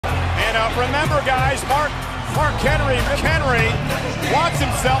And remember, guys, Mark Henry wants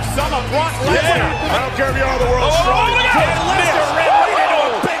himself some of Brock Lesnar. I don't care if you're the world's strongest. Lesnar ran right into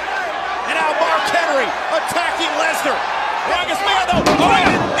a big. And now Mark Henry attacking Lesnar. Strongest man, though.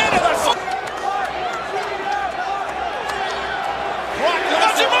 Into the. Brock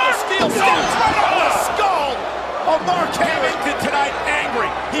Lesnar with a steel steps right on the skull of Mark Henry. Came into tonight angry.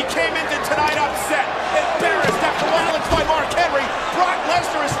 He came into tonight upset, embarrassed after violence by Mark Henry. Brock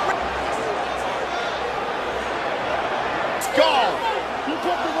Lesnar is. Skull. You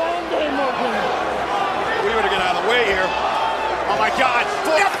took the wrong game open. We better get out of the way here. Oh my God!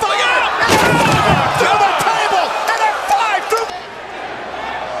 To the table and then 5 through.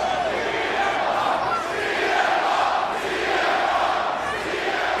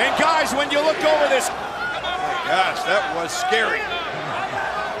 And guys, when you look over this, oh my gosh, that was scary.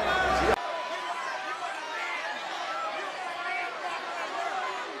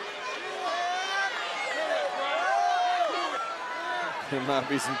 There might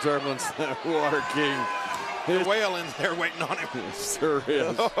be some turbulence in that Water King. The whale in there waiting on him. It sure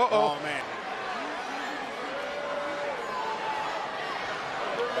is. Oh man.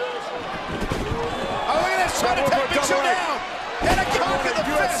 Oh, look at this, trying to take Big Show down. And a cock in the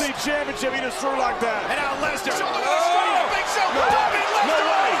UFC fist. championship, he just threw like that. And now Lesnar. Big Show. No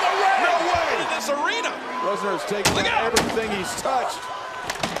way. No way. In this arena. Lesnar has taken everything he's touched.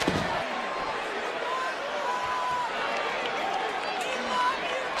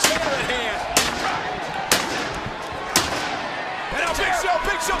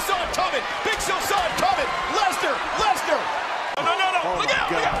 Big Show saw it coming. Big Show saw it coming. Lesnar. No. Oh Look out.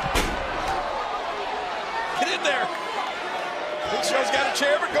 Get in there. Big Show's got a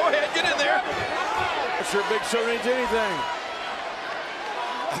chair, but go ahead, get in there. I'm sure Big Show needs anything.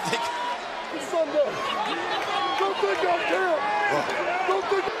 I think. It's Sunday. Don't think I'll care. Don't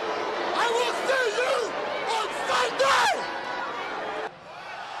think. I will see you on Sunday.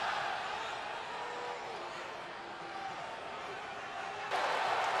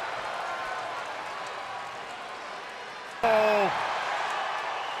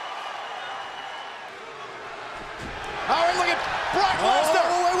 All right, look at Brock Lesnar.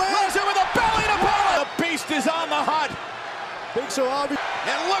 Lesnar with a belly to belly. The beast is on the hunt. Big Show,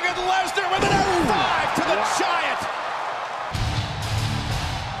 And look at Lesnar with an F5 to the giant.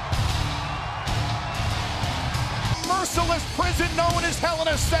 Merciless prison known as Hell in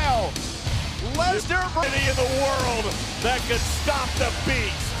a Cell. Lesnar in the world that could stop the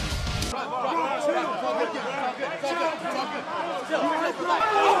beast.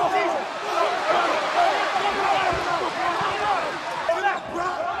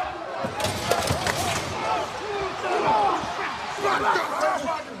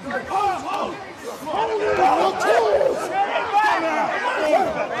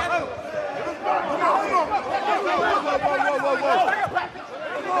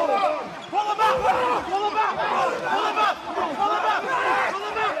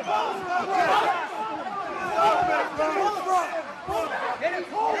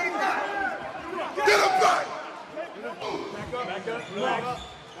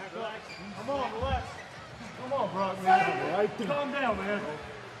 Come on, Brock, man. Right there. Calm down, man.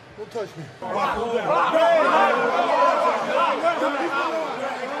 Don't touch me.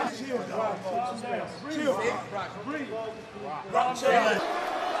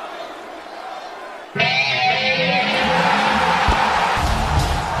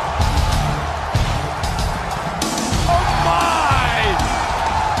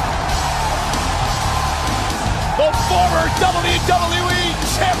 The former WWE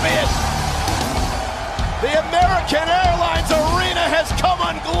champion. The American Airlines Arena has come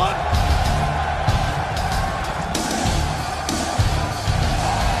unglued.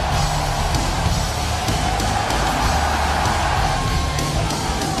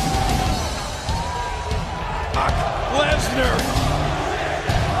 Lesnar.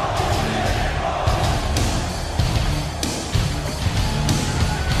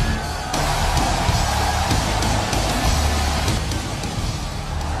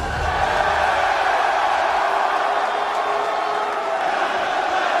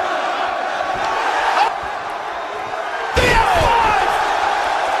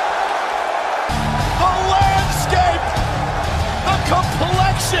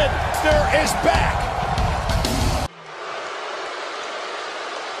 Lesnar is back.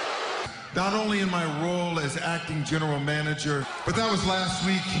 Not only in my role as acting general manager, but that was last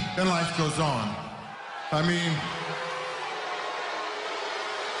week, and life goes on. I mean,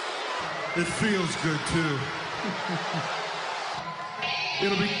 it feels good too.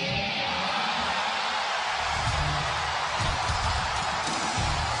 It'll be...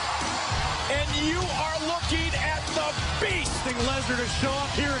 You are looking at the beast. Lesnar to show up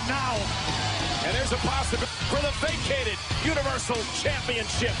here now. And there's a possibility for the vacated Universal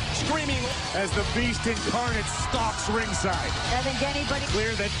Championship. Screaming As the Beast incarnate stalks ringside. I think anybody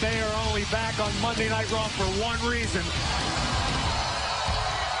Clear that they are only back on Monday Night Raw for one reason.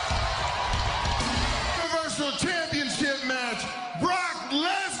 Universal Championship match. Brock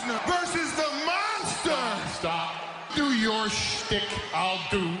Lesnar versus the Monster. Stop. Do your shtick. I'll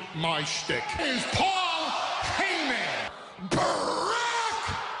do my shtick. Is Paul Heyman.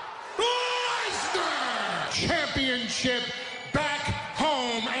 Brock Lesnar. Championship back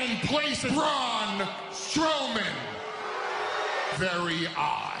home and places Braun Strowman. Very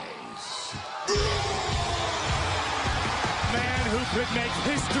eyes. Man who could make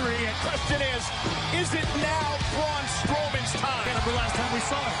history. And question is it now Braun Strowman's time? can't remember last time we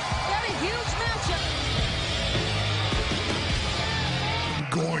saw it. got a huge matchup.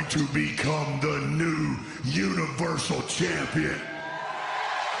 Going to become the new Universal Champion.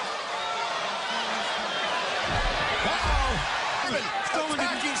 Strowman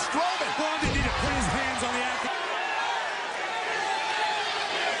attacking Strowman. Braun didn't need to put his hands on the acting.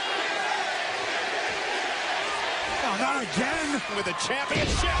 No, not again. With a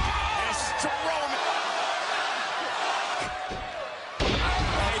championship. And Strowman.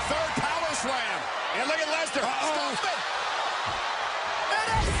 A third power slam. And look at Lesnar. Strowman. And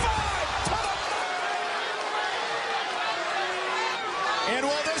a 5 to the... And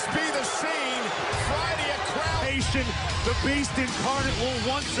will this be the scene? Friday at Crown. The Beast incarnate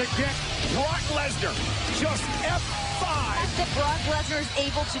will once again. Brock Lesnar just F5. That Brock Lesnar is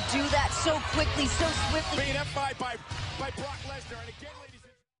able to do that so quickly, so swiftly. Being F5 by Brock Lesnar. And again, ladies